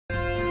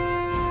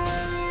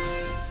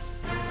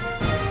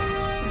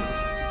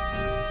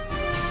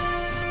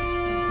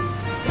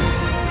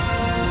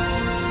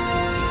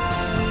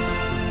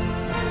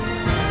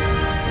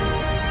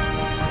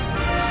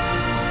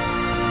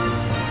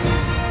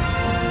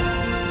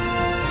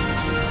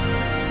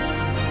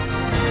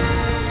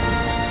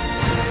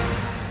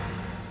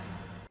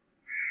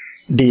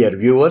Dear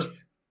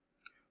viewers,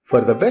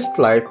 for the best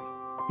life,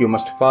 you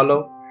must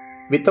follow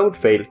without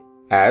fail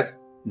as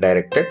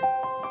directed.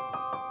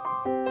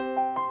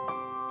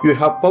 You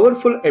have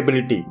powerful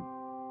ability.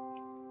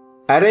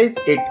 Arise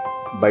it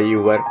by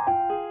your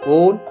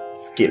own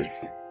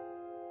skills.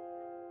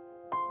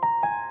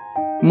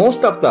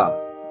 Most of the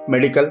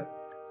medical,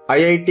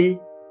 IIT,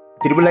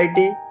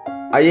 IIIT,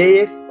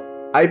 IAS,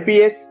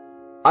 IPS,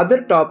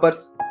 other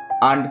toppers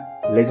and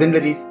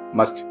legendaries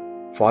must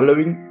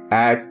following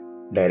as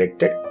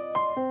directed.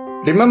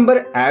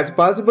 Remember as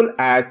possible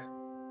as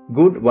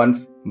good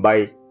ones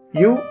by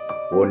you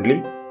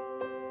only.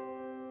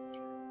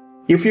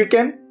 If you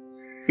can,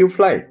 you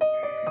fly.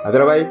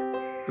 Otherwise,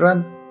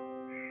 run.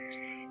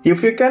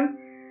 If you can,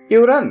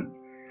 you run.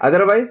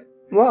 Otherwise,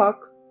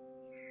 walk.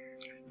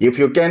 If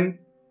you can,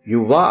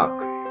 you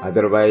walk.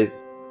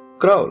 Otherwise,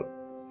 crawl.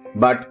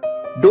 But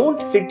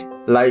don't sit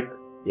like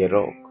a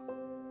rock.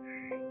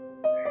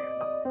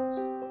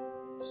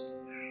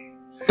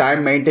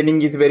 Time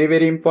maintaining is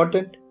very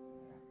important.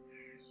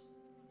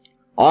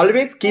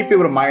 Always keep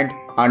your mind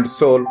and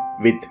soul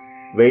with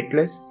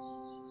weightless.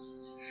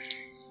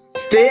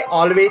 Stay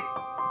always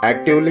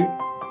actively.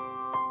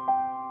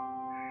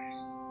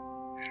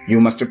 You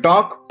must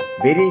talk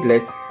very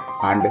less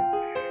and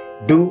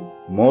do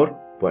more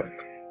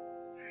work.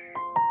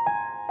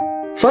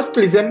 First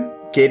listen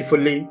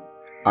carefully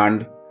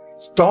and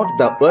start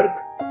the work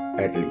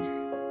early.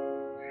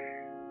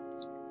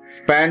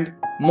 Spend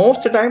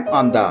most time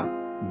on the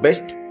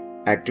best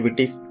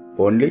activities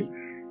only.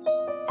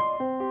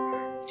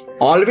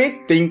 Always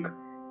think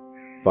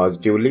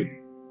positively.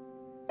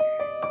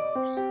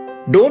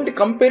 Don't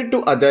compare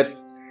to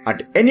others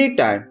at any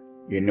time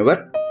in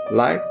your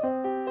life.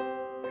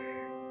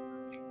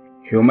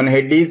 Human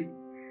head is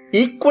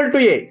equal to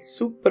a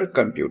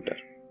supercomputer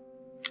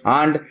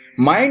and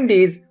mind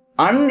is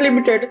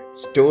unlimited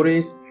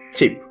storage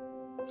chip.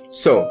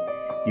 So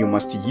you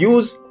must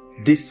use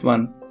this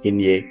one in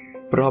a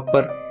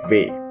proper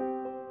way.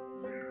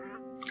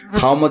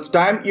 How much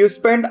time you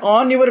spend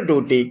on your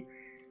duty,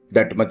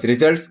 that much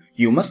results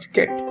you must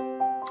get.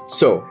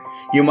 So,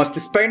 you must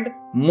spend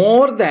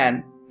more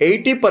than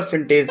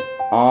 80%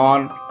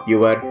 on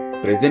your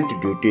present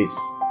duties.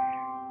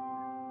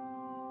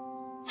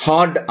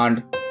 Hard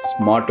and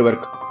smart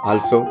work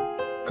also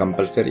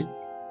compulsory.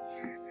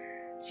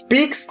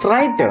 Speak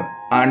straight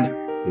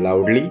and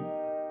loudly.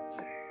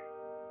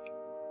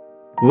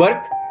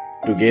 Work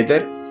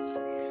together.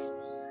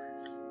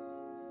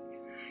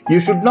 You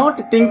should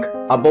not think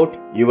about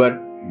your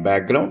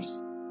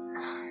backgrounds.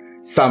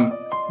 Some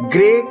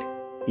great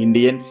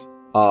Indians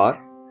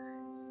are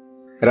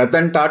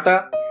Ratan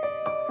Tata,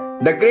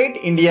 the great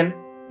Indian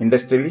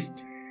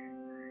industrialist;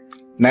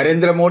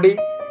 Narendra Modi,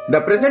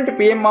 the present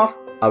PM of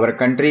our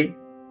country;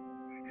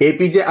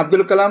 APJ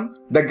Abdul Kalam,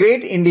 the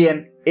great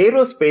Indian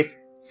aerospace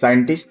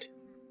scientist;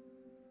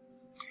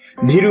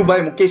 Dhirubhai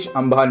Mukesh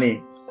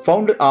Ambani,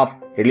 founder of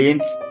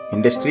Reliance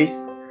Industries;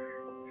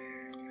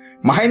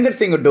 Mahendra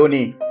Singh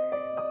Dhoni,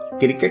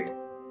 cricket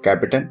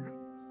captain;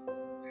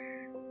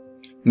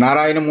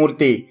 Narayana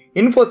Murthy,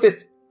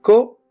 Infosys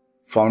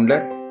co-founder;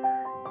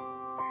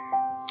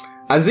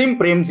 Azim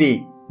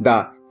Premji,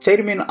 the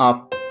chairman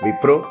of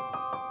Wipro;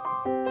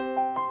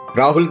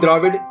 Rahul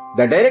Dravid,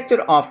 the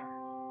director of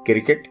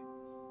cricket;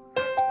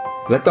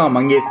 Lata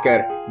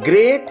Mangeshkar,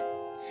 great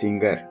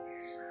singer;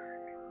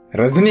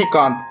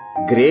 Rajinikanth,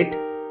 great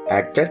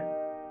actor;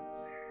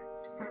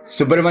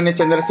 Subramanya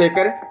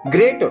Chandrasekhar,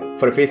 great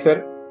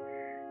professor;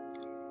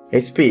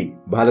 SP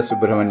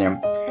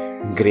Balasubramaniam,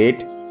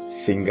 great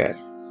singer;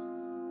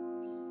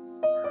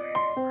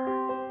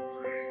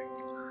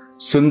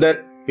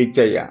 Sundar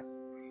Pichai,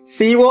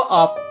 CEO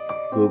of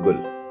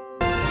Google.